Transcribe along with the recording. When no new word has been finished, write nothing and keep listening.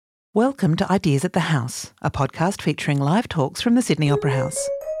Welcome to Ideas at the House, a podcast featuring live talks from the Sydney Opera House.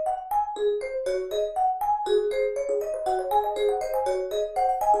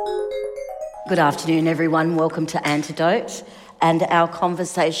 Good afternoon, everyone. Welcome to Antidote and our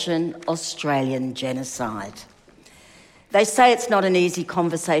conversation, Australian Genocide. They say it's not an easy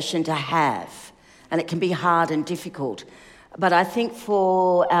conversation to have, and it can be hard and difficult. But I think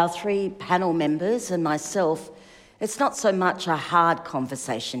for our three panel members and myself, it's not so much a hard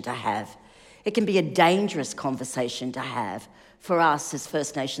conversation to have. It can be a dangerous conversation to have for us as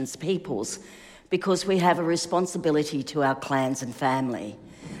First Nations peoples, because we have a responsibility to our clans and family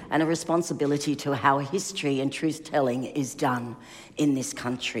and a responsibility to how history and truth-telling is done in this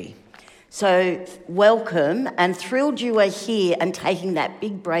country. So welcome, and thrilled you are here and taking that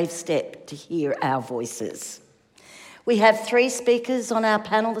big brave step to hear our voices. We have three speakers on our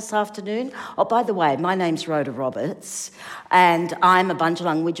panel this afternoon. Oh, by the way, my name's Rhoda Roberts, and I'm a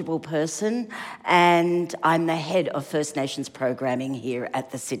Bundjalung Widjabul person, and I'm the head of First Nations programming here at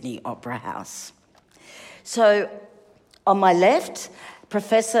the Sydney Opera House. So, on my left,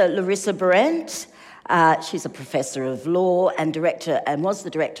 Professor Larissa Behrendt. She's a professor of law and director, and was the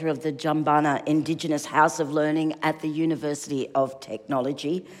director of the Jumbunna Indigenous House of Learning at the University of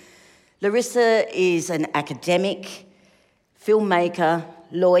Technology. Larissa is an academic, filmmaker,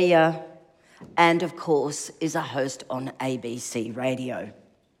 lawyer, and of course is a host on ABC Radio.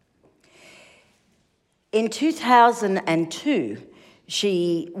 In 2002,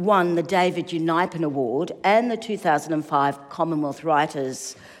 she won the David Unaipon Award and the 2005 Commonwealth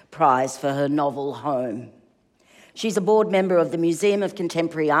Writers' Prize for her novel Home. She's a board member of the Museum of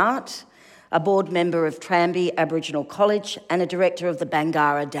Contemporary Art, a board member of Tranby Aboriginal College, and a director of the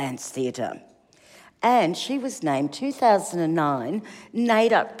Bangarra Dance Theatre. And she was named 2009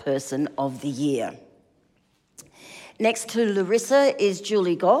 NAIDOC Person of the Year. Next to Larissa is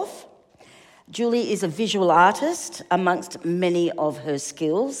Julie Gough. Julie is a visual artist amongst many of her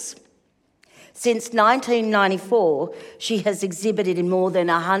skills. Since 1994, she has exhibited in more than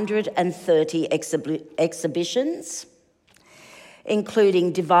 130 exhibitions,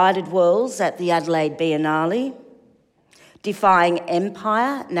 including Divided Worlds at the Adelaide Biennale, Defying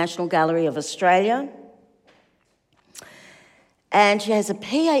Empire, National Gallery of Australia, and she has a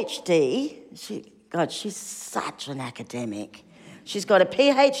PhD. She's such an academic. She's got a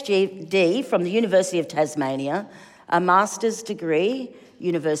PhD from the University of Tasmania, a master's degree,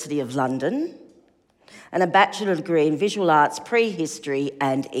 University of London, and a bachelor degree in visual arts, prehistory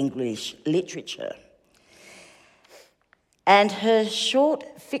and English literature. And her short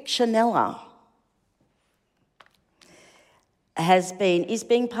fictionella is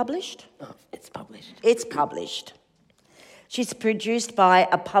being published? Oh, it's published. It's published. She's produced by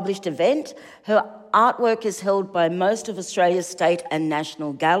a published event. Her artwork is held by most of Australia's state and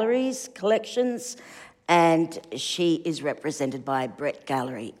national galleries, collections, and she is represented by Brett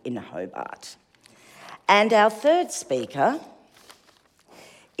Gallery in Hobart. And our third speaker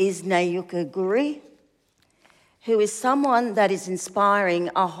is Nayuka Guri, who is someone that is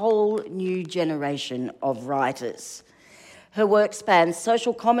inspiring a whole new generation of writers. Her work spans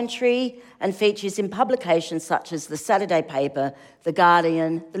social commentary and features in publications such as The Saturday Paper, The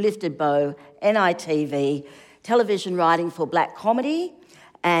Guardian, The Lifted Bow, NITV, television writing for Black Comedy,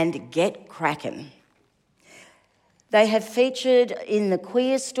 and Get Crackin'. They have featured in the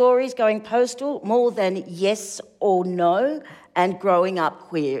Queer Stories Going Postal, More Than Yes or No, and Growing Up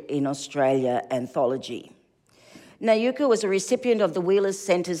Queer in Australia anthology. Nayuka was a recipient of the Wheelers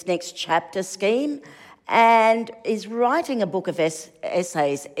Centre's Next Chapter scheme and is writing a book of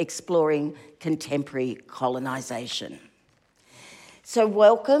essays exploring contemporary colonisation. So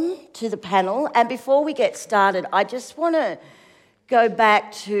welcome to the panel. And before we get started, I just want to go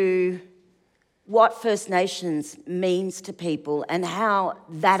back to what First Nations means to people and how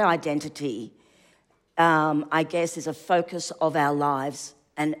that identity, I guess, is a focus of our lives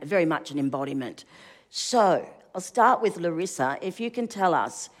and very much an embodiment. So I'll start with Larissa. If you can tell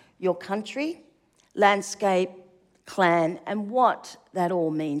us your country, landscape, clan, and what that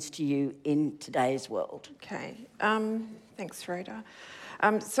all means to you in today's world. Okay, thanks, Rhoda.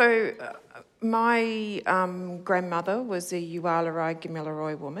 My grandmother was a Yuwalarai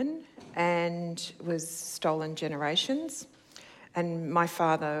Gamilaroi woman and was stolen generations. And my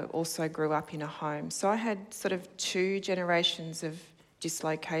father also grew up in a home. So I had sort of two generations of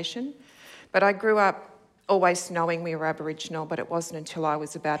dislocation. But I grew up always knowing we were Aboriginal, but it wasn't until I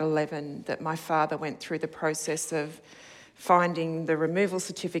was about 11 that my father went through the process of finding the removal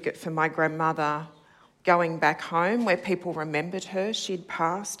certificate for my grandmother, going back home where people remembered her. She'd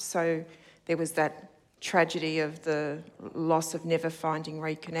passed, so there was that tragedy of the loss of never finding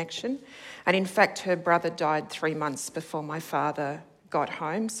reconnection. And in fact, her brother died 3 months before my father got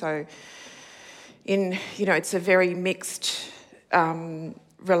home. So, it's a very mixed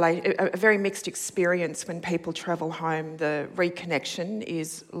a very mixed experience when people travel home. The reconnection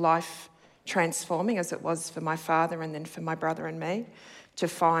is life transforming, as it was for my father and then for my brother and me, to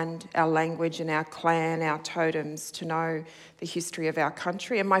find our language and our clan, our totems, to know the history of our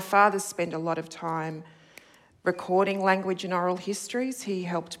country. And my father spent a lot of time recording language and oral histories. He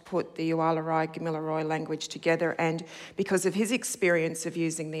helped put the Yuwalarai Gamilaroi language together, and because of his experience of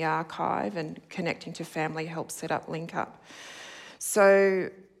using the archive and connecting to family, helped set up Link Up.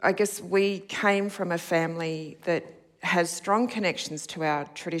 So I guess we came from a family that has strong connections to our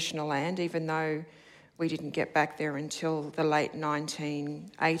traditional land, even though we didn't get back there until the late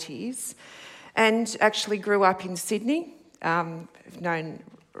 1980s, and actually grew up in Sydney. I've known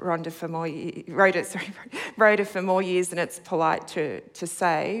Rhoda for more years than it's polite to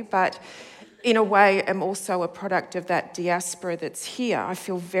say, but in a way I'm also a product of that diaspora that's here. I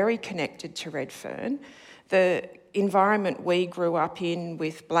feel very connected to Redfern. The environment we grew up in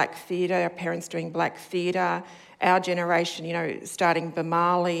with black theatre, our parents doing black theatre, our generation, starting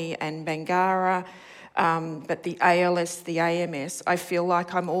Bamali and Bangarra, but the ALS, the AMS, I feel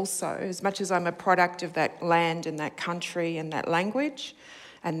like I'm also, as much as I'm a product of that land and that country and that language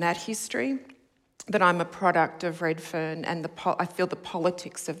and that history, that I'm a product of Redfern, and I feel the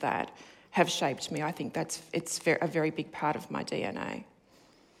politics of that have shaped me. I think it's a very big part of my DNA.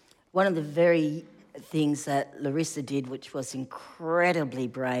 One of the very things that Larissa did, which was incredibly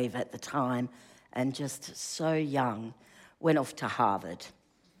brave at the time and just so young, went off to Harvard.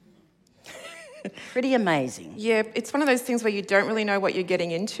 Pretty amazing. Yeah, it's one of those things where you don't really know what you're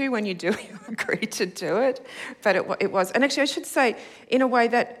getting into when you do agree to do it, but it was. And actually I should say, in a way,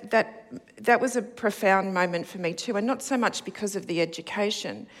 that was a profound moment for me too, and not so much because of the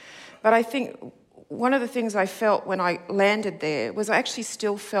education, but I think one of the things I felt when I landed there was I actually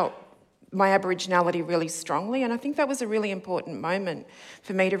still felt my Aboriginality really strongly, and I think that was a really important moment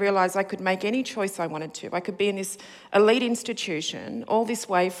for me to realise I could make any choice I wanted to. I could be in this elite institution, all this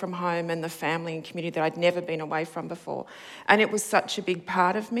way from home and the family and community that I'd never been away from before, and it was such a big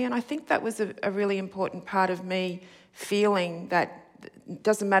part of me, and I think that was a really important part of me feeling that it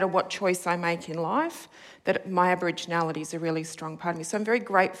doesn't matter what choice I make in life, that my Aboriginality is a really strong part of me. So I'm very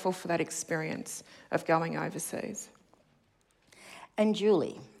grateful for that experience of going overseas. And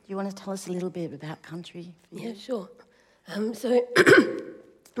Julie, you want to tell us a little bit about country? Yeah, sure. So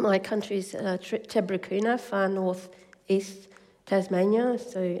my country's Tabrakuna, far north-east Tasmania,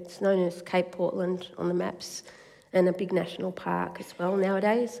 so it's known as Cape Portland on the maps, and a big national park as well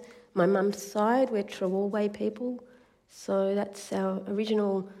nowadays. My mum's side, we're Trawalway people, so that's our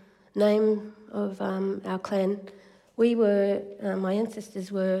original name of our clan. My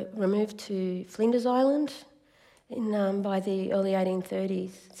ancestors were removed to Flinders Island by the early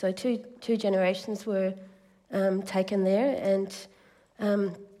 1830s. So two generations were taken there, and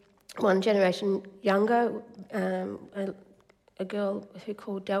one generation younger, a girl who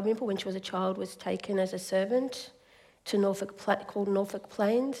called Dalrymple, when she was a child, was taken as a servant to called Norfolk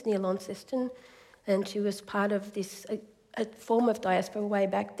Plains near Launceston, and she was part of this a form of diaspora way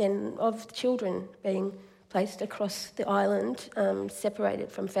back then of children being placed across the island, separated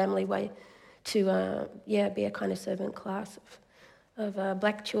from family way, to be a kind of servant class of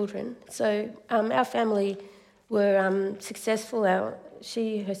black children. So our family were successful.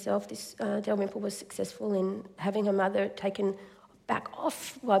 She herself, Dalrymple, was successful in having her mother taken back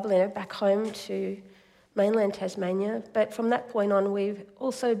off Waibelena, back home to mainland Tasmania. But from that point on, we've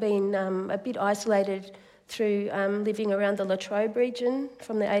also been a bit isolated through living around the Latrobe region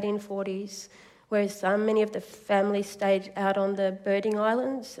from the 1840s, whereas many of the families stayed out on the Birding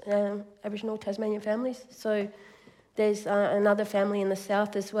Islands, Aboriginal Tasmanian families. So there's another family in the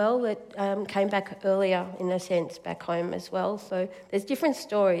south as well that came back earlier, in a sense, back home as well. So there's different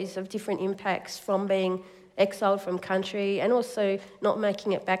stories of different impacts from being exiled from country and also not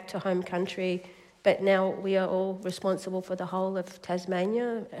making it back to home country. But now we are all responsible for the whole of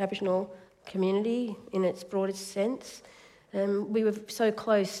Tasmania, Aboriginal community in its broadest sense. We were so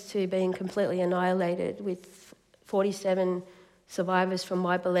close to being completely annihilated, with 47 survivors from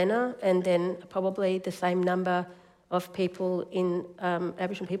Waibelena, and then probably the same number of people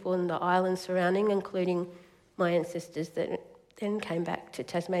Aboriginal people in the islands surrounding, including my ancestors that then came back to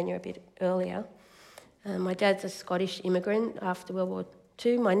Tasmania a bit earlier. My dad's a Scottish immigrant after World War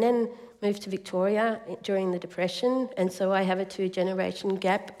II. My nan moved to Victoria during the Depression, and so I have a 2-generation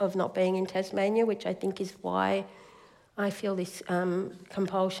gap of not being in Tasmania, which I think is why I feel this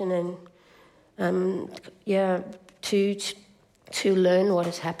compulsion to learn what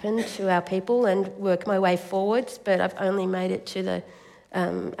has happened to our people and work my way forwards, but I've only made it to the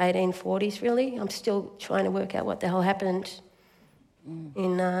 1840s, really. I'm still trying to work out what the hell happened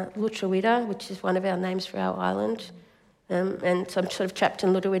in Lutruwita, which is one of our names for our island. And so I'm sort of trapped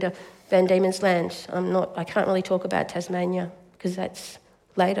in Lutruwita, Van Diemen's Land. I can't really talk about Tasmania because that's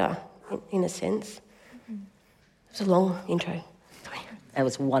later, in a sense. It's a long intro. That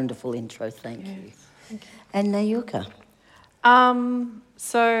was a wonderful intro, thank you. And Nayuka?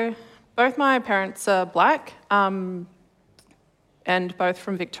 So both my parents are black, and both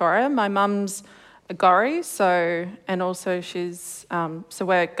from Victoria. My mum's a Gorry, and also she's, so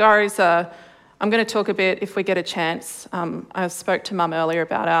we're Gorries are, I'm going to talk a bit if we get a chance. I spoke to Mum earlier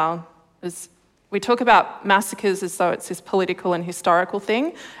about we talk about massacres as though it's this political and historical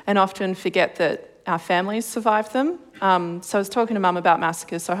thing and often forget that our families survived them. So I was talking to Mum about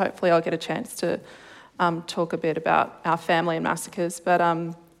massacres, so hopefully I'll get a chance to talk a bit about our family and massacres. But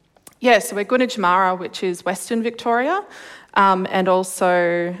so we're Gunditjmara, which is Western Victoria, and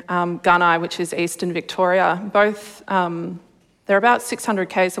also Gunai, which is Eastern Victoria. Both, they're about 600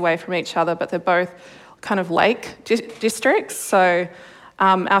 k's away from each other, but they're both kind of lake districts. So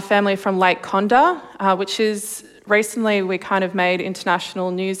our family from Lake Condah, which is recently we kind of made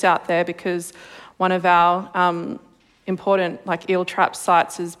international news out there because one of our important eel trap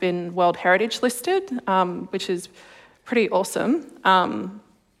sites has been World Heritage listed, which is pretty awesome.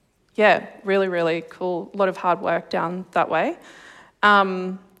 Really, really cool. A lot of hard work down that way.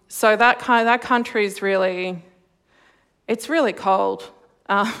 So that country is really, it's really cold.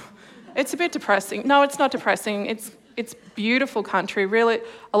 It's a bit depressing. No, it's not depressing. It's beautiful country, really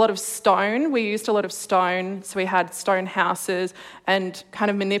a lot of stone. We used a lot of stone, so we had stone houses and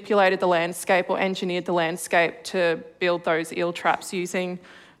kind of manipulated the landscape or engineered the landscape to build those eel traps using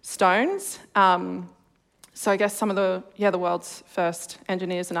stones. So I guess some of the world's first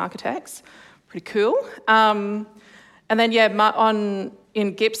engineers and architects. Pretty cool. And then,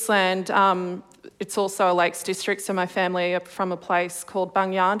 in Gippsland, it's also a lakes district, so my family are from a place called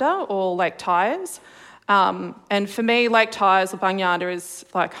Bungyanda or Lake Tyers. And for me, Lake Tyers or Bungyanda is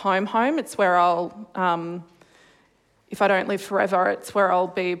like home. It's where I'll, if I don't live forever, it's where I'll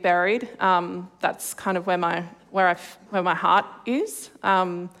be buried. That's kind of where my heart is.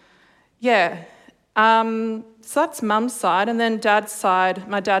 So that's Mum's side, and then Dad's side.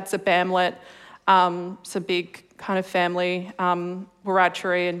 My dad's a Bamlet. It's a big kind of family,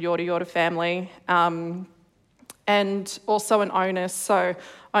 Wiradjuri and Yorta family, and also an Onus. So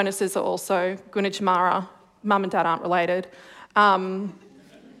Onuses are also Gunditjmara. Mum and Dad aren't related. So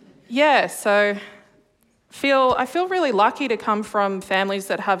I feel really lucky to come from families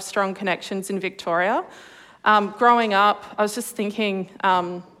that have strong connections in Victoria. Growing up, I was just thinking,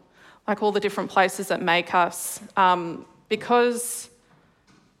 all the different places that make us, because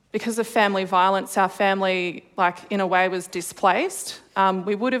of family violence, our family, in a way, was displaced.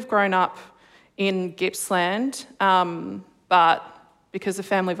 We would have grown up in Gippsland, but because of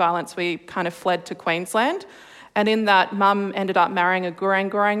family violence, we kind of fled to Queensland. And in that, Mum ended up marrying a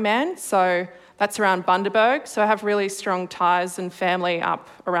Gurang man, so that's around Bundaberg. So I have really strong ties and family up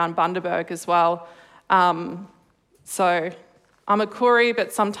around Bundaberg as well. So I'm a Koori,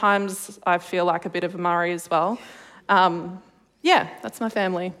 but sometimes I feel like a bit of a Murray as well. That's my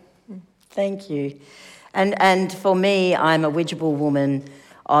family. Thank you. And for me, I'm a Widjabul woman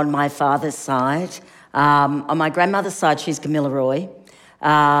on my father's side. On my grandmother's side, she's Gamilaroi.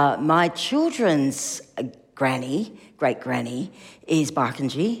 My children's great-granny, is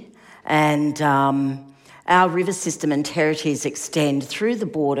Barkindji. And our river system and territories extend through the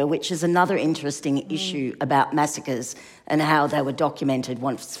border, which is another interesting issue about massacres and how they were documented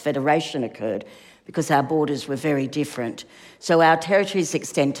once Federation occurred, because our borders were very different. So our territories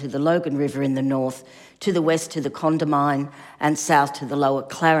extend to the Logan River in the north, to the west to the Condamine, and south to the lower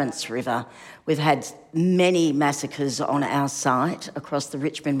Clarence River. We've had many massacres on our site across the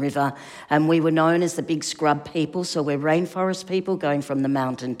Richmond River, and we were known as the Big Scrub people, so we're rainforest people going from the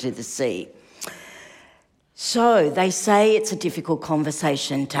mountain to the sea. So they say it's a difficult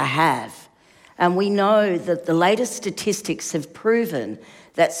conversation to have, and we know that the latest statistics have proven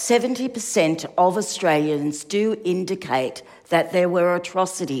that 70% of Australians do indicate that there were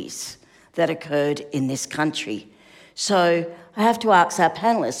atrocities that occurred in this country. So I have to ask our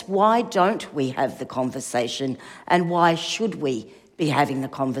panellists, why don't we have the conversation, and why should we be having the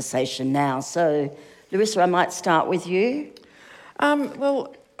conversation now? So, Larissa, I might start with you.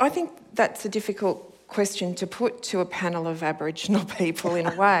 Well, I think that's a difficult question to put to a panel of Aboriginal people in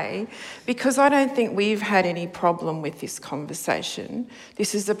a way, because I don't think we've had any problem with this conversation.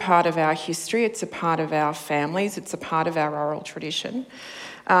 This is a part of our history, it's a part of our families, it's a part of our oral tradition.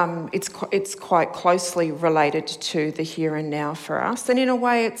 It's quite closely related to the here and now for us, and in a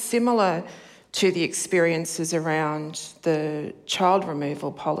way it's similar to the experiences around the child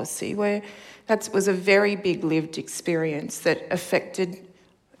removal policy, where that was a very big lived experience that affected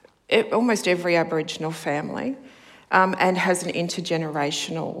almost every Aboriginal family, and has an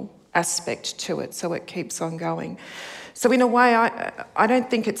intergenerational aspect to it, so it keeps on going. So in a way, I don't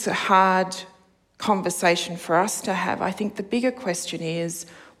think it's a hard conversation for us to have. I think the bigger question is,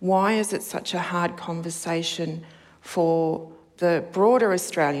 why is it such a hard conversation for the broader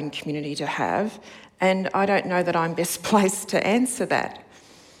Australian community to have? And I don't know that I'm best placed to answer that.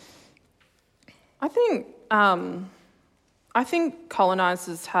 I think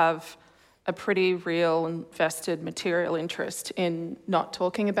colonisers have a pretty real and vested material interest in not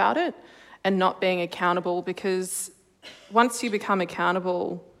talking about it and not being accountable, because once you become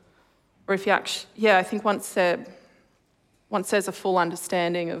accountable, or if you actually, I think once there's a full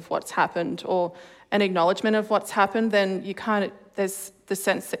understanding of what's happened or an acknowledgement of what's happened, then there's the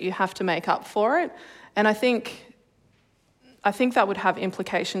sense that you have to make up for it. And I think that would have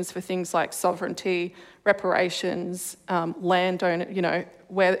implications for things like sovereignty, reparations, landowner,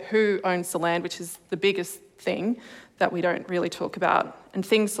 who owns the land, which is the biggest thing that we don't really talk about, and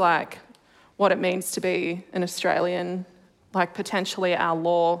things like what it means to be an Australian, like potentially our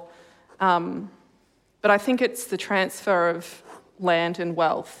law. But I think it's the transfer of land and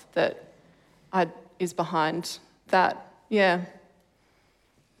wealth that is behind that. Yeah.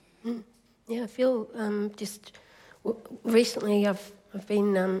 Yeah, I feel recently I've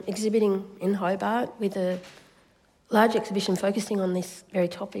been exhibiting in Hobart with a large exhibition focusing on this very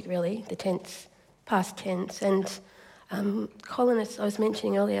topic, really, the tense, past tense. And colonists, I was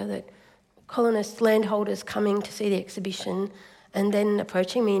mentioning earlier that colonists, landholders coming to see the exhibition and then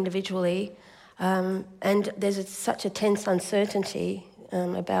approaching me individually, and there's such a tense uncertainty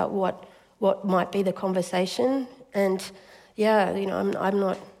about what might be the conversation. And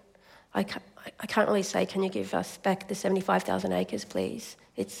I can't really say, can you give us back the 75,000 acres, please?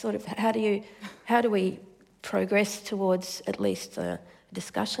 It's sort of, how do we progress towards at least a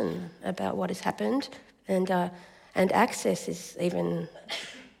discussion about what has happened, and access is even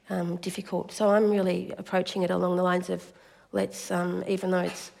difficult. So I'm really approaching it along the lines of, let's, even though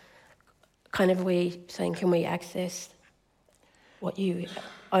it's kind of saying, can we access what you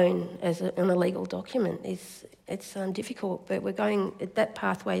own as on a legal document? It's difficult, but that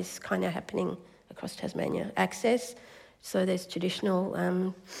pathway is kind of happening across Tasmania. Access, so there's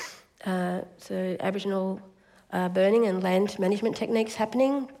traditional, Aboriginal burning and land management techniques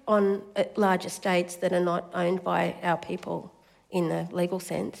happening on large estates that are not owned by our people in the legal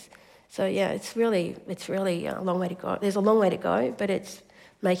sense. So it's really a long way to go. There's a long way to go, but it's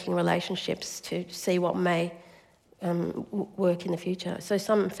making relationships to see what may work in the future. So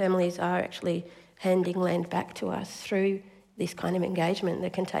some families are actually handing land back to us through this kind of engagement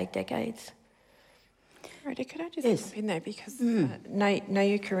that can take decades. Rita, could I just jump in there? Because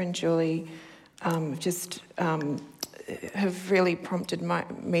Nayuka and Julie have really prompted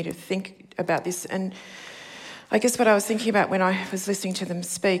me to think about this. And I guess what I was thinking about when I was listening to them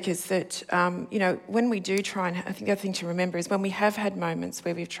speak is that, when we do try, and I think the other thing to remember is when we have had moments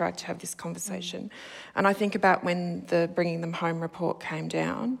where we've tried to have this conversation, and I think about when the Bringing Them Home report came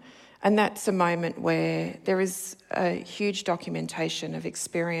down, and that's a moment where there is a huge documentation of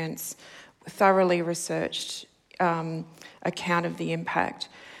experience, thoroughly researched account of the impact.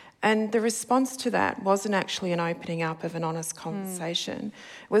 And the response to that wasn't actually an opening up of an honest conversation.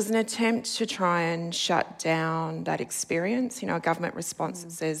 It was an attempt to try and shut down that experience. A government response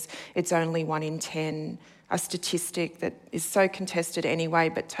that says it's only 1 in 10, a statistic that is so contested anyway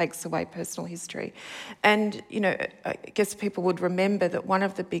but takes away personal history. And, I guess people would remember that one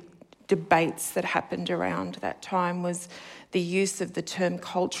of the big debates that happened around that time was the use of the term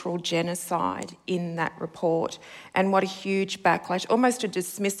cultural genocide in that report, and what a huge backlash, almost a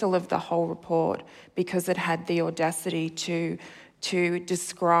dismissal of the whole report, because it had the audacity to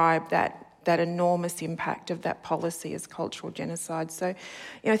describe that enormous impact of that policy as cultural genocide. So,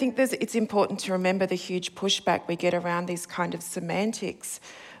 I think it's important to remember the huge pushback we get around these kind of semantics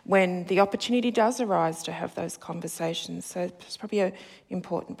when the opportunity does arise to have those conversations. So it's probably an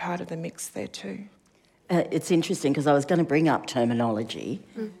important part of the mix there too. It's interesting because I was going to bring up terminology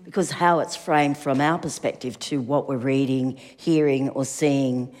because how it's framed from our perspective to what we're reading, hearing or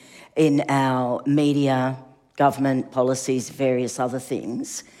seeing in our media, government policies, various other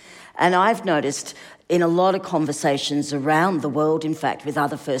things. And I've noticed in a lot of conversations around the world, in fact, with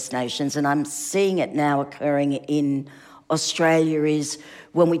other First Nations, and I'm seeing it now occurring in Australia, is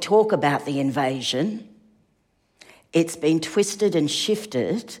when we talk about the invasion, it's been twisted and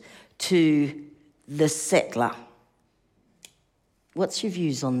shifted to the settler. What's your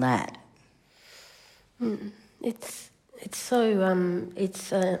views on that? It's so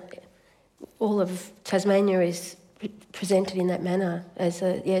all of Tasmania is presented in that manner as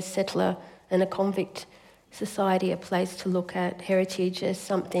a settler and a convict society, a place to look at heritage as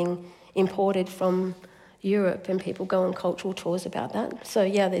something imported from Europe, and people go on cultural tours about that. So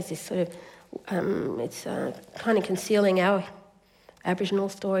there's this sort of it's kind of concealing our Aboriginal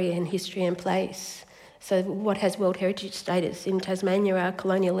story and history and place. So what has World Heritage status in Tasmania are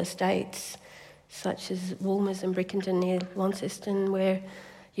colonial estates, such as Woolmers and Brickenden near Launceston, where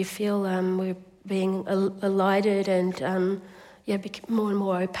you feel we're being elided and more and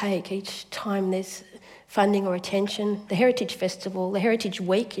more opaque each time there's funding or attention. The Heritage Festival, the Heritage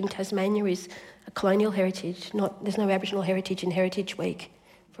Week in Tasmania is a colonial heritage. There's no Aboriginal heritage in Heritage Week,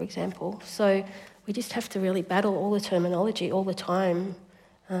 for example. So we just have to really battle all the terminology all the time.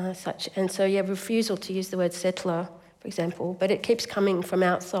 Refusal to use the word settler, for example, but it keeps coming from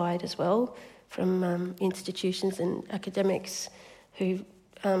outside as well, from institutions and academics who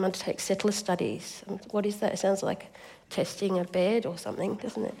undertake settler studies. What is that? It sounds like testing a bed or something,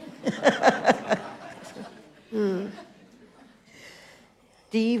 doesn't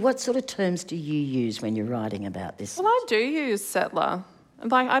it? What sort of terms do you use when you're writing about this? Well, I do use settler.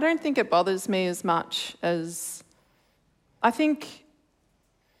 I don't think it bothers me as much as... I think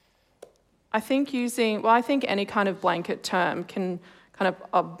any kind of blanket term can kind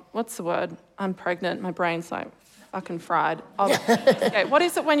of... what's the word? I'm pregnant. My brain's like fucking fried. Okay, what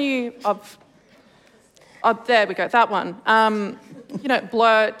is it when you... there we go, that one.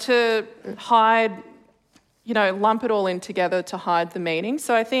 Blur, to hide, lump it all in together to hide the meaning.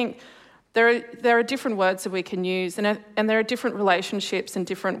 So I think there are different words that we can use, and there are different relationships and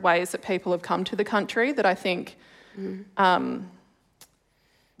different ways that people have come to the country that I think... the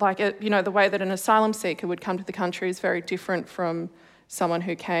way that an asylum seeker would come to the country is very different from someone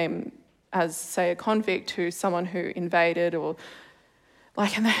who came as, say, a convict, to someone who invaded or...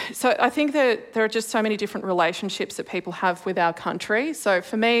 So I think that there are just so many different relationships that people have with our country. So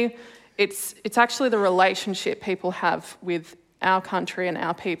for me, it's actually the relationship people have with our country and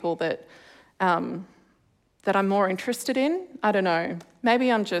our people that I'm more interested in. I don't know.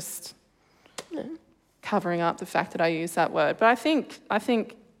 Maybe I'm just covering up the fact that I use that word. But I think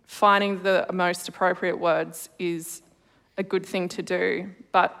finding the most appropriate words is a good thing to do.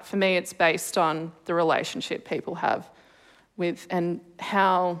 But for me, it's based on the relationship people have with and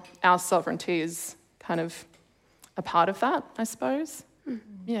how our sovereignty is kind of a part of that, I suppose.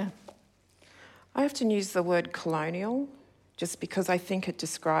 Yeah. I often use the word colonial just because I think it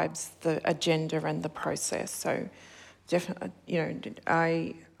describes the agenda and the process. So definitely,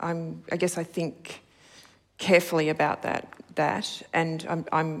 I guess I think carefully about that, and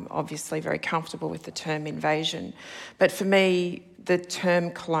I'm obviously very comfortable with the term invasion. But for me, the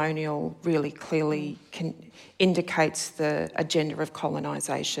term colonial really clearly indicates the agenda of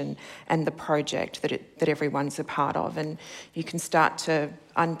colonisation and the project that everyone's a part of. And you can start to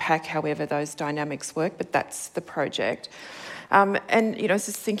unpack however those dynamics work, but that's the project. I was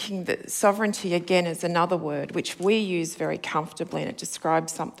just thinking that sovereignty, again, is another word which we use very comfortably, and it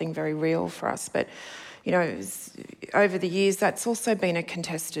describes something very real for us. But over the years, that's also been a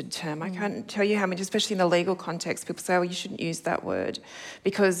contested term. I can't tell you how many, especially in the legal context, people say, you shouldn't use that word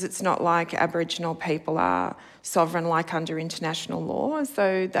because it's not like Aboriginal people are sovereign like under international law.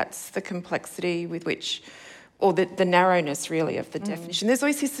 So that's the complexity with which, or the narrowness really of the definition. There's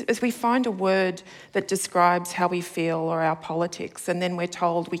always this, as we find a word that describes how we feel or our politics, and then we're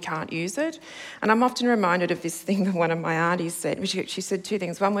told we can't use it. And I'm often reminded of this thing that one of my aunties said. She said two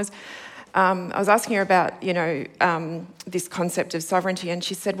things. One was, I was asking her about, this concept of sovereignty, and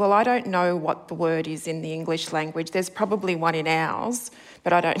she said, well, I don't know what the word is in the English language. There's probably one in ours,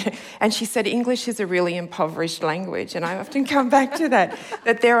 but I don't know. And she said, English is a really impoverished language, and I often come back to that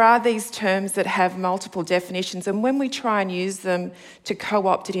there are these terms that have multiple definitions, and when we try and use them to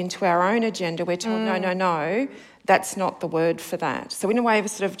co-opt it into our own agenda, we're told, no, that's not the word for that. So in a way, we're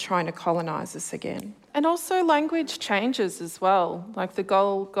sort of trying to colonise us again. And also language changes as well. Like the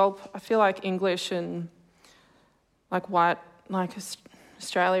goal, I feel like English and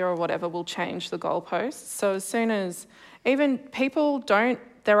Australia or whatever will change the goalposts. So as soon as even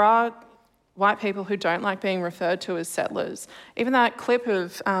there are white people who don't like being referred to as settlers. Even that clip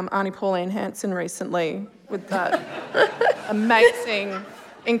of Auntie Pauline Hanson recently with that amazing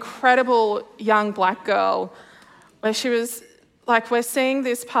incredible young black girl where she was like, we're seeing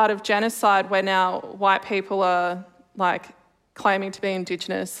this part of genocide where now white people are like claiming to be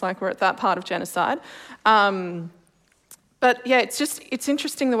Indigenous, like we're at that part of genocide. But yeah, it's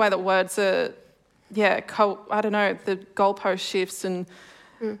interesting the way that words are, I don't know, the goalpost shifts and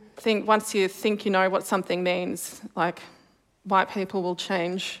once you think you know what something means, like white people will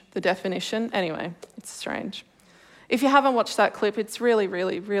change the definition. Anyway, it's strange. If you haven't watched that clip, it's really,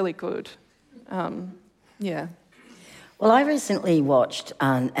 really, really good. Yeah. Well, I recently watched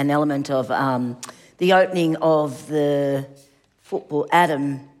an element of the opening of the football,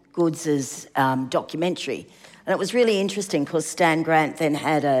 Adam Goods' documentary. And it was really interesting because Stan Grant then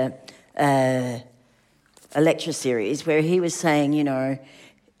had a lecture series where he was saying, you know,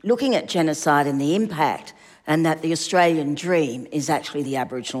 looking at genocide and the impact, and that the Australian dream is actually the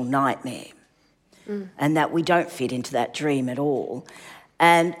Aboriginal nightmare, and that we don't fit into that dream at all.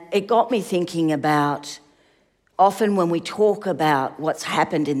 And it got me thinking about, often when we talk about what's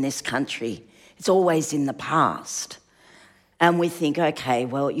happened in this country, it's always in the past. And we think, okay,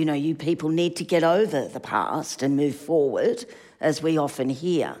 well, you know, you people need to get over the past and move forward, as we often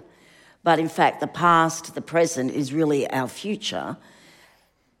hear. But in fact, the past, the present is really our future.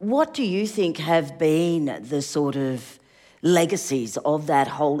 What do you think have been the sort of legacies of that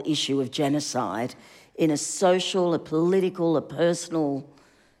whole issue of genocide in a social, a political, a personal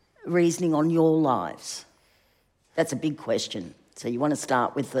reasoning on your lives? That's a big question. So you want to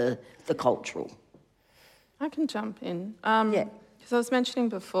start with the cultural. I can jump in. Because I was mentioning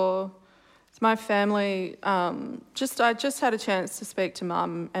before, it's my family, I just had a chance to speak to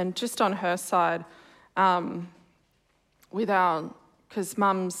Mum, and just on her side, because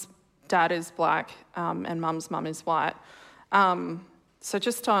Mum's dad is black and Mum's mum is white. So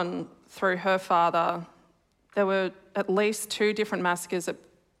just through her father, there were at least 2 different massacres that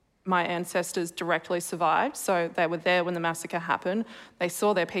my ancestors directly survived. So they were there when the massacre happened. They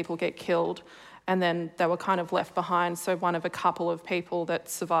saw their people get killed, and then they were kind of left behind. So one of a couple of people that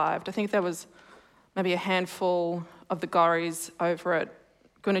survived. I think there was maybe a handful of the Gories over at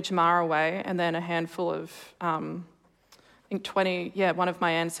Gunajamara Way, and then a handful of, I think 20, one of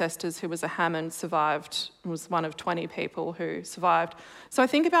my ancestors who was a Hammond survived, was one of 20 people who survived. So I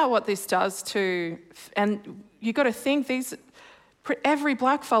think about what this does to, and you got to think every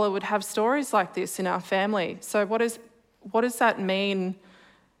black fella would have stories like this in our family. So what does that mean?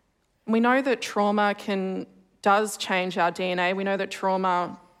 We know that trauma does change our DNA. We know that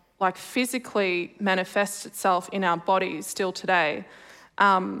trauma, like, physically manifests itself in our bodies still today.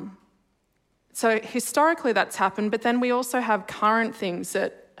 So historically that's happened, but then we also have current things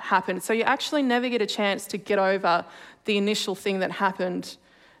that happen. So you actually never get a chance to get over the initial thing that happened.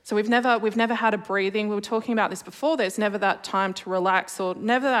 So we've never had a breathing. We were talking about this before. There's never that time to relax, or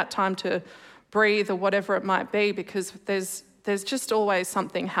never that time to breathe, or whatever it might be, because there's just always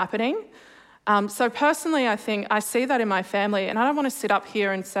something happening. So personally, I think I see that in my family, and I don't want to sit up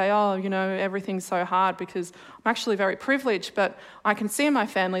here and say, oh, you know, everything's so hard, because I'm actually very privileged, but I can see in my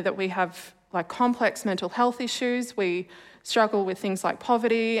family that we have like complex mental health issues. We struggle with things like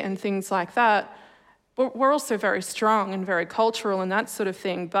poverty and things like that. But we're also very strong and very cultural and that sort of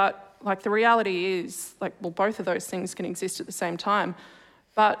thing. But like the reality is, like, well, both of those things can exist at the same time.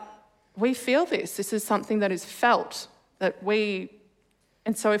 But we feel this. This is something that is felt,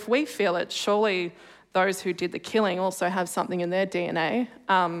 and so if we feel it, surely those who did the killing also have something in their DNA.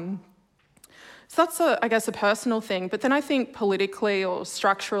 So that's, I guess, a personal thing. But then I think politically or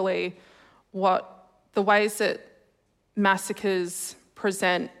structurally, the ways that massacres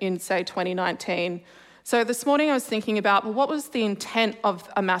present in, say, 2019. So this morning I was thinking about, well, what was the intent of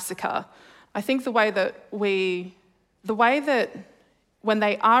a massacre? I think the way that when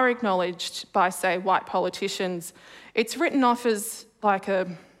they are acknowledged by, say, white politicians, it's written off as like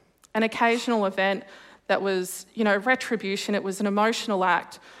an occasional event that was, you know, retribution. It was an emotional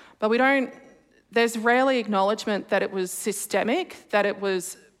act, but there's rarely acknowledgement that it was systemic, that it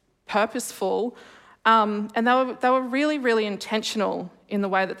was purposeful, and they were really, really intentional in the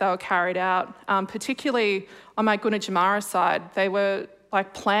way that they were carried out. Particularly on my Gunajamara side, they were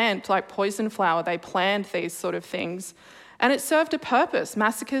like planned, like poison flower. They planned these sort of things, and it served a purpose.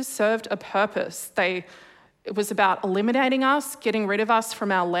 Massacres served a purpose. It was about eliminating us, getting rid of us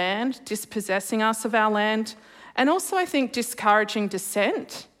from our land, dispossessing us of our land, and also, I think, discouraging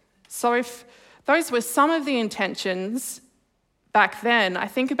dissent. So if those were some of the intentions back then, I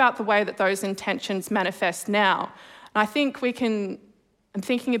think about the way that those intentions manifest now. And I think I'm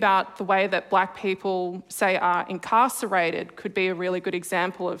thinking about the way that black people, say, are incarcerated could be a really good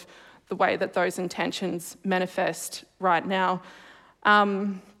example of the way that those intentions manifest right now.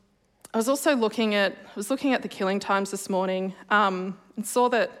 I was also looking at the Killing Times this morning and saw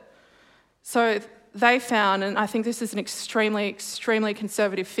that. So they found, and I think this is an extremely, extremely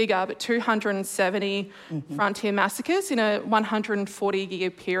conservative figure, but 270 frontier massacres in a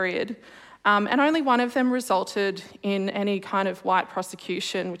 140-year period. And only one of them resulted in any kind of white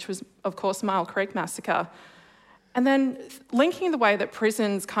prosecution, which was, of course, Mile Creek Massacre. And then linking the way that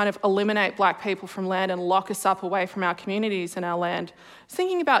prisons kind of eliminate black people from land and lock us up away from our communities and our land,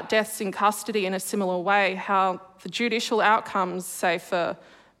 thinking about deaths in custody in a similar way, how the judicial outcomes, say, for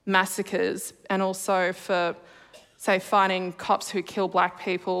massacres and also for, say, finding cops who kill black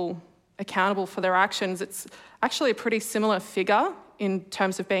people accountable for their actions, it's actually a pretty similar figure in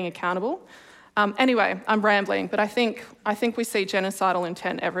terms of being accountable. Anyway, I'm rambling, but I think we see genocidal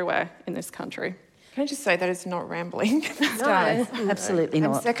intent everywhere in this country. Can I just say that is not rambling? No, absolutely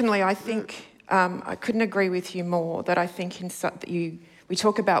not. And secondly, I think I couldn't agree with you more that I think we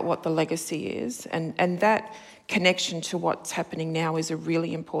talk about what the legacy is, and that connection to what's happening now is a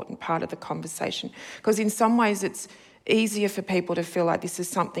really important part of the conversation. Because in some ways it's easier for people to feel like this is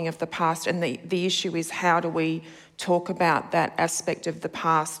something of the past, and the issue is how do we talk about that aspect of the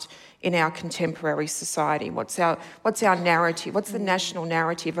past in our contemporary society? What's our narrative? What's the national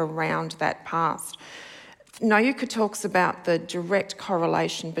narrative around that past? Nayuka talks about the direct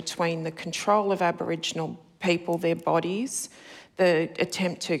correlation between the control of Aboriginal people, their bodies, the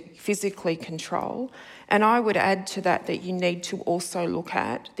attempt to physically control. And I would add to that you need to also look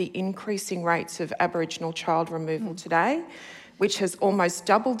at the increasing rates of Aboriginal child removal today, which has almost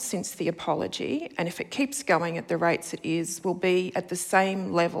doubled since the apology, and if it keeps going at the rates it is, will be at the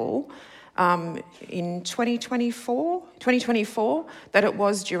same level in 2024 that it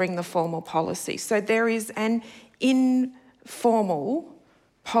was during the formal policy. So there is an informal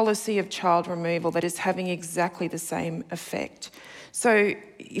policy of child removal that is having exactly the same effect. So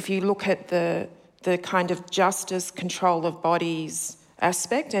if you look at the kind of justice, control of bodies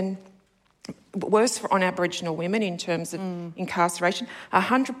aspect, and worse on Aboriginal women in terms of incarceration.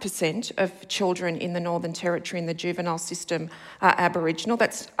 100% of children in the Northern Territory in the juvenile system are Aboriginal.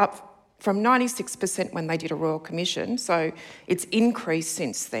 That's up from 96% when they did a Royal Commission, so it's increased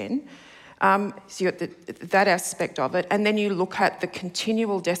since then. So you've got that aspect of it, and then you look at the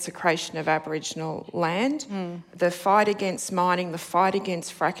continual desecration of Aboriginal land, the fight against mining, the fight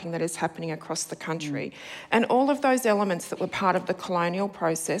against fracking that is happening across the country, and all of those elements that were part of the colonial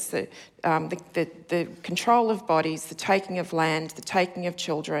process, the control of bodies, the taking of land, the taking of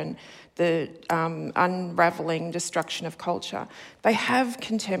children, the unravelling, destruction of culture. They have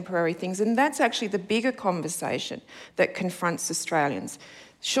contemporary things, and that's actually the bigger conversation that confronts Australians.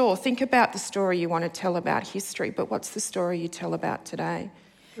 Sure, think about the story you want to tell about history, but what's the story you tell about today?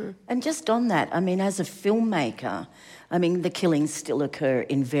 And just on that, I mean, as a filmmaker, I mean, the killings still occur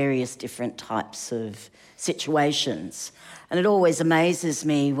in various different types of situations. And it always amazes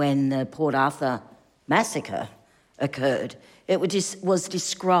me when the Port Arthur massacre occurred. It was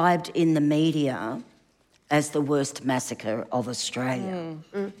described in the media as the worst massacre of Australia.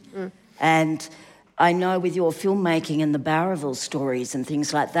 And I know with your filmmaking and the Barraville stories and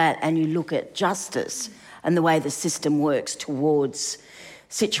things like that, and you look at justice and the way the system works towards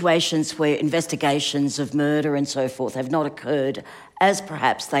situations where investigations of murder and so forth have not occurred as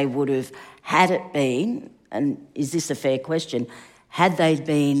perhaps they would have had it been, and is this a fair question, had they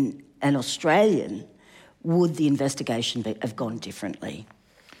been an Australian, would the investigation have gone differently?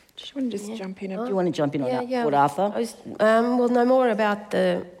 Do you want to just jump in? Do you want to jump in on that, Port Arthur? We'll know more about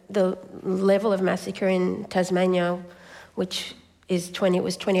the level of massacre in Tasmania, which was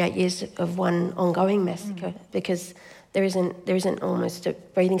 28 years of one ongoing massacre, because there isn't almost a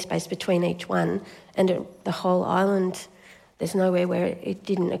breathing space between each one, and the whole island, there's nowhere where it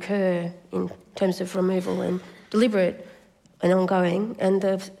didn't occur in terms of removal and deliberate and ongoing. And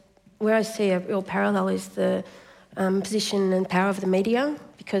where I see a real parallel is the position and power of the media,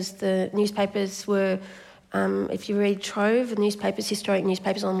 because the newspapers were, if you read Trove, newspapers, historic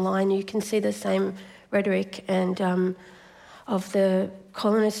newspapers online, you can see the same rhetoric and of the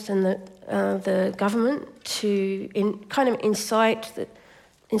colonists and the government to incite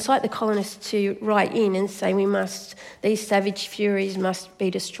the colonists to write in and say these savage furies must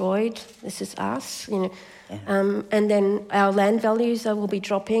be destroyed. This is us, you know. Yeah. And then our land values will be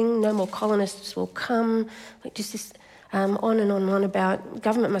dropping. No more colonists will come. Like just this. On and on about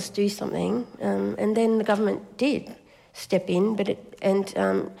government must do something, and then the government did step in, but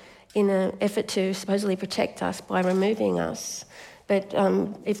in an effort to supposedly protect us by removing us. But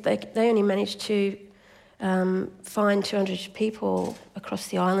if they only managed to find 200 people across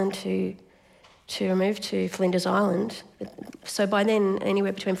the island who to remove to Flinders Island. So by then,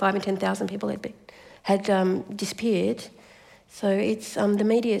 anywhere between 5,000 and 10,000 people had disappeared. So it's the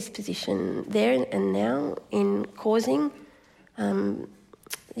media's position there and now in causing,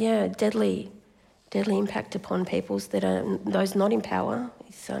 deadly impact upon peoples that are those not in power.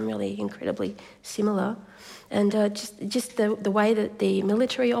 It's really incredibly similar. And just the way that the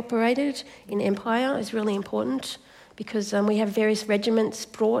military operated in Empire is really important, because we have various regiments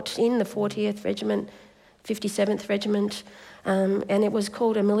brought in, the 40th Regiment, 57th Regiment, and it was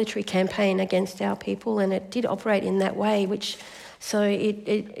called a military campaign against our people, and it did operate in that way, so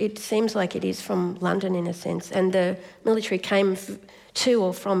it seems like it is from London in a sense. And the military came two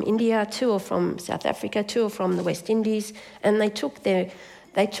are from India, two are from South Africa, two are from the West Indies, and they took the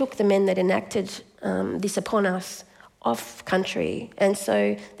men that enacted this upon us off country. And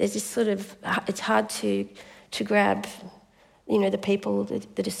so there's this sort of, it's hard to grab, the people,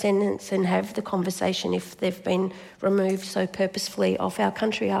 the descendants, and have the conversation if they've been removed so purposefully off our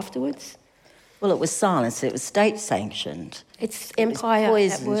country afterwards. Well, it was silenced. It was state-sanctioned. It's Empire it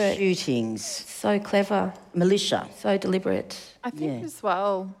was at poison, work. shootings. So clever. Militia. So deliberate. I think as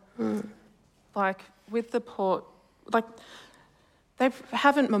well, like with the port, like they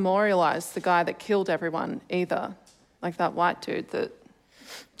haven't memorialised the guy that killed everyone either, like that white dude that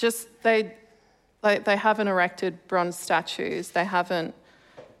just they haven't erected bronze statues. They haven't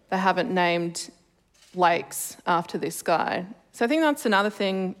named lakes after this guy. So I think that's another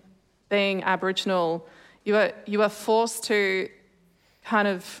thing. Being Aboriginal, you are forced to kind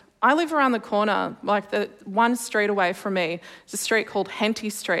of. I live around the corner, like the one street away from me. It's a street called Henty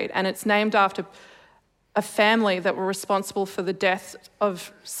Street, and it's named after a family that were responsible for the death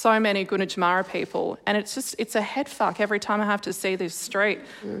of so many Gunditjmara people. And it's a head fuck every time I have to see this street.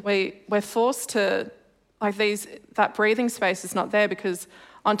 We're forced to, that breathing space is not there, because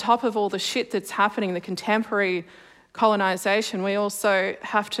on top of all the shit that's happening, the contemporary colonisation, we also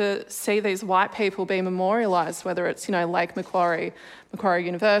have to see these white people be memorialised, whether it's, Lake Macquarie, Macquarie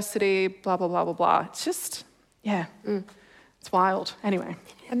University, blah, blah, blah, blah, blah. It's just, it's wild. Anyway.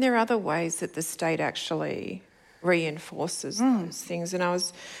 And there are other ways that the state actually reinforces those things. And I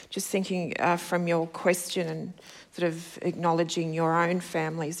was just thinking from your question and sort of acknowledging your own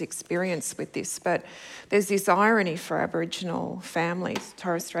family's experience with this, but there's this irony for Aboriginal families,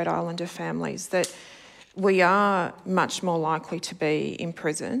 Torres Strait Islander families, that we are much more likely to be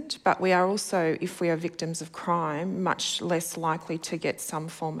imprisoned, but we are also, if we are victims of crime, much less likely to get some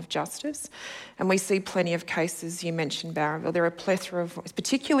form of justice. And we see plenty of cases, you mentioned Barraville, there are a plethora of,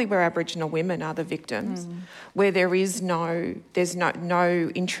 particularly where Aboriginal women are the victims, where there's no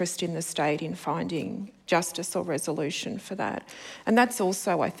interest in the state in finding justice or resolution for that. And that's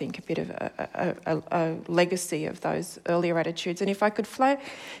also, I think, a bit of a legacy of those earlier attitudes. And if I could flag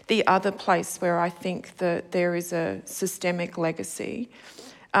the other place where I think that there is a systemic legacy,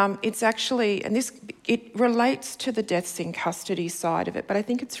 it's actually, and it relates to the deaths in custody side of it, but I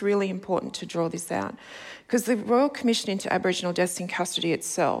think it's really important to draw this out, because the Royal Commission into Aboriginal Deaths in Custody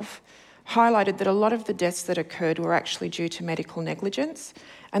itself highlighted that a lot of the deaths that occurred were actually due to medical negligence,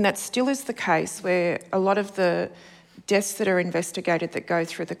 and that still is the case, where a lot of the deaths that are investigated that go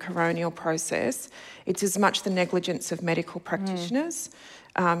through the coronial process, it's as much the negligence of medical practitioners.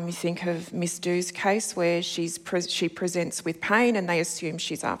 You think of Miss Doo's case, where she presents with pain and they assume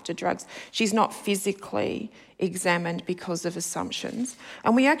she's after drugs. She's not physically examined because of assumptions.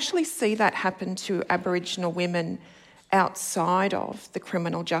 And we actually see that happen to Aboriginal women outside of the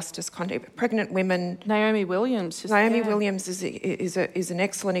criminal justice context. Pregnant women. Naomi Williams. Williams is an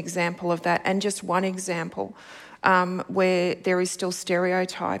excellent example of that, and just one example where there is still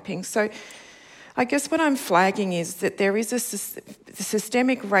stereotyping. So I guess what I'm flagging is that there is a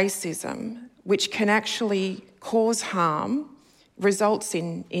systemic racism which can actually cause harm, results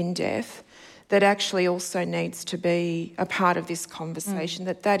in death, that actually also needs to be a part of this conversation,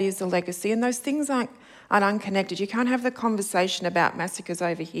 that is a legacy. And those things aren't unconnected. You can't have the conversation about massacres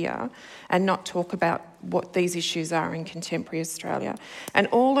over here and not talk about what these issues are in contemporary Australia. And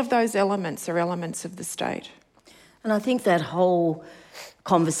all of those elements are elements of the state. And I think that whole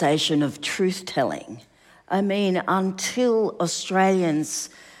conversation of truth-telling, I mean, until Australians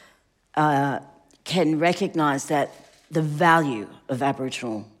can recognise that the value of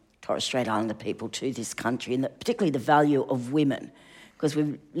Aboriginal Torres Strait Islander people to this country, and particularly the value of women, because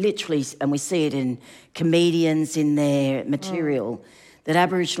we literally, and we see it in comedians in their material, that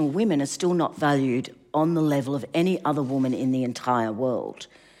Aboriginal women are still not valued on the level of any other woman in the entire world.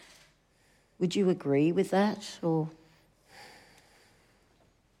 Would you agree with that, or...?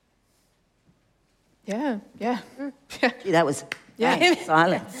 Yeah. Gee, that was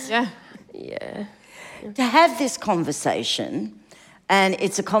silence. Yeah. Yeah. To have this conversation, and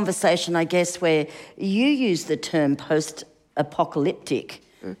it's a conversation, I guess, where you use the term post-apocalyptic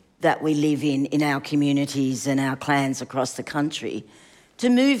that we live in our communities and our clans across the country, to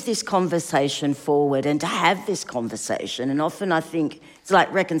move this conversation forward and to have this conversation. And often I think it's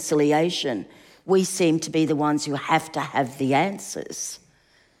like reconciliation. We seem to be the ones who have to have the answers.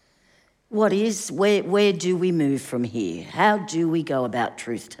 Where do we move from here? How do we go about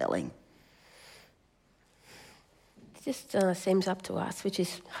truth-telling? It just seems up to us, which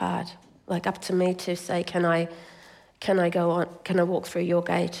is hard. Like up to me to say, can I walk through your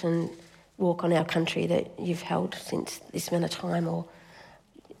gate and walk on our country that you've held since this amount of time? Or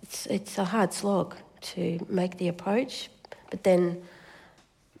it's a hard slog to make the approach, but then,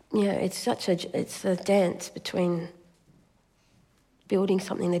 it's a dance between building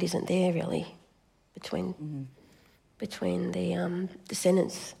something that isn't there really, between the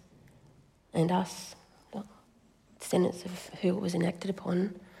descendants and us, descendants of who it was enacted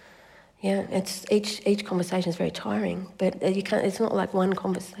upon. Yeah, it's each conversation is very tiring, but you can't. It's not like one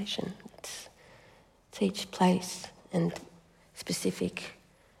conversation. It's each place and specific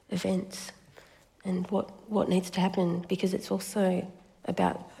events and what needs to happen, because it's also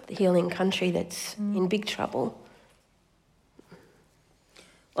about healing country that's in big trouble.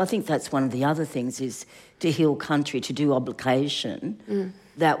 Well, I think that's one of the other things, is to heal country, to do obligation.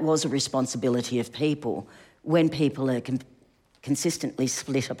 That was a responsibility of people. When people are consistently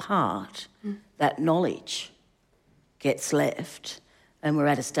split apart, that knowledge gets left. And we're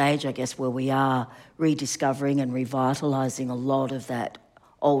at a stage, I guess, where we are rediscovering and revitalising a lot of that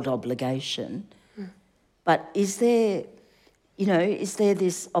old obligation. But is there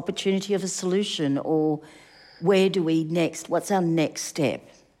this opportunity of a solution, or where do we next? What's our next step?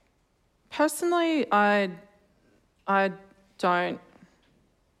 Personally, I don't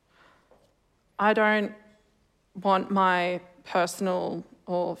want my personal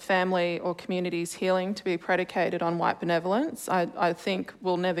or family or community's healing to be predicated on white benevolence. I think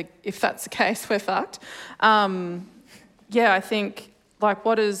we'll never, if that's the case, we're fucked. I think,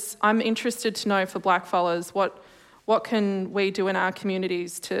 I'm interested to know for blackfellas, what can we do in our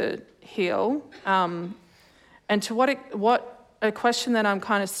communities to heal? And to what a question that I'm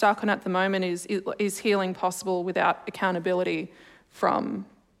kind of stuck on at the moment is healing possible without accountability from,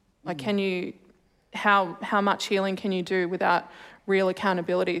 how much healing can you do without real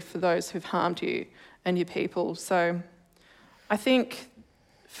accountability for those who've harmed you and your people? So I think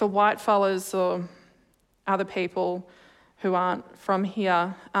for white fellas or other people who aren't from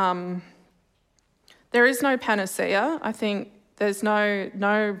here, there is no panacea. I think there's no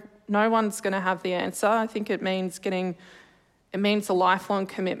one's going to have the answer. I think it means a lifelong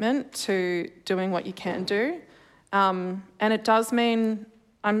commitment to doing what you can do. And it does mean,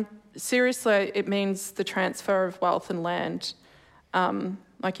 it means the transfer of wealth and land.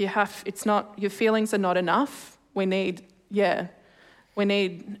 Your feelings are not enough. We need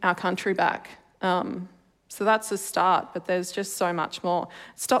our country back. So that's a start, but there's just so much more.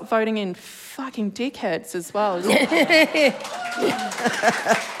 Stop voting in fucking dickheads as well.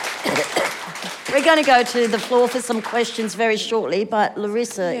 We're going to go to the floor for some questions very shortly, but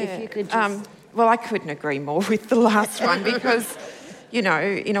Larissa, if you could just... Well, I couldn't agree more with the last one, because, in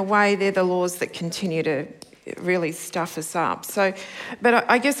a way, they're the laws that continue to really stuff us up. So, but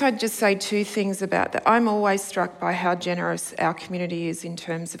I guess I'd just say two things about that. I'm always struck by how generous our community is in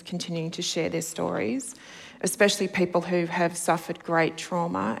terms of continuing to share their stories, especially people who have suffered great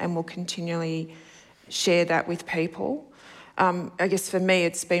trauma and will continually share that with people. I guess for me,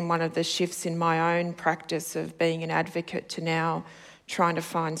 it's been one of the shifts in my own practice of being an advocate to now trying to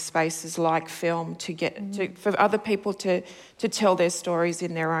find spaces like film for other people to tell their stories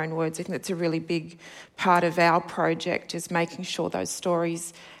in their own words. I think that's a really big part of our project, is making sure those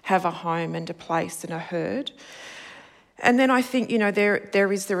stories have a home and a place and are heard. And then I think,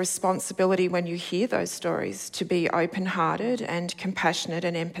 there is the responsibility when you hear those stories to be open-hearted and compassionate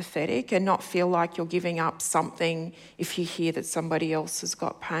and empathetic, and not feel like you're giving up something if you hear that somebody else has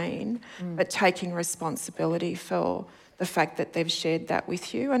got pain, but taking responsibility for the fact that they've shared that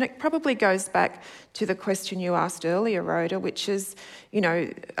with you. And it probably goes back to the question you asked earlier, Rhoda, which is,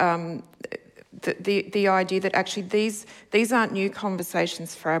 the idea that actually these aren't new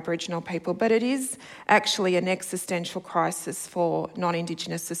conversations for Aboriginal people, but it is actually an existential crisis for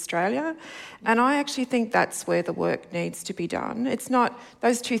non-Indigenous Australia. And I actually think that's where the work needs to be done. It's not,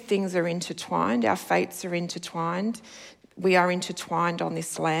 those two things are intertwined, our fates are intertwined, we are intertwined on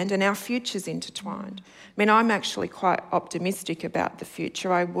this land, and our future's intertwined. I mean, I'm actually quite optimistic about the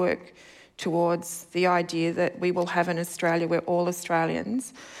future. I work towards the idea that we will have an Australia where all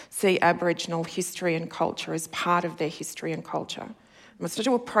Australians see Aboriginal history and culture as part of their history and culture. It's not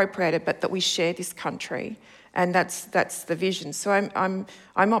to appropriate it, but that we share this country, and that's the vision. So I'm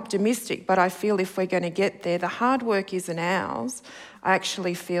optimistic, but I feel if we're going to get there, the hard work isn't ours. I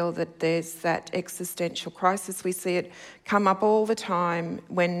actually feel that there's that existential crisis. We see it come up all the time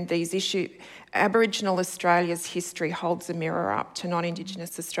when these issues. Aboriginal Australia's history holds a mirror up to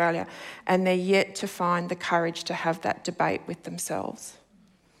non-Indigenous Australia, and they're yet to find the courage to have that debate with themselves.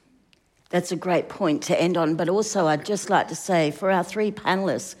 That's a great point to end on, but also I'd just like to say for our three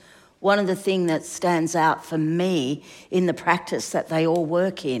panellists, one of the things that stands out for me in the practice that they all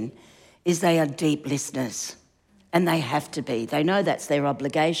work in is they are deep listeners, and they have to be. They know that's their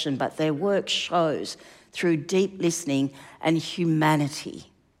obligation, but their work shows through deep listening and humanity.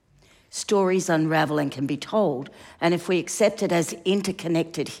 Stories unravel and can be told, and if we accept it as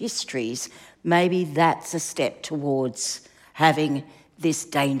interconnected histories, maybe that's a step towards having this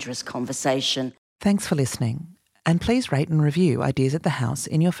dangerous conversation. Thanks for listening, and please rate and review Ideas at the House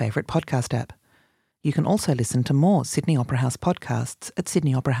in your favourite podcast app. You can also listen to more Sydney Opera House podcasts at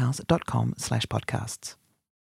sydneyoperahouse.com/podcasts.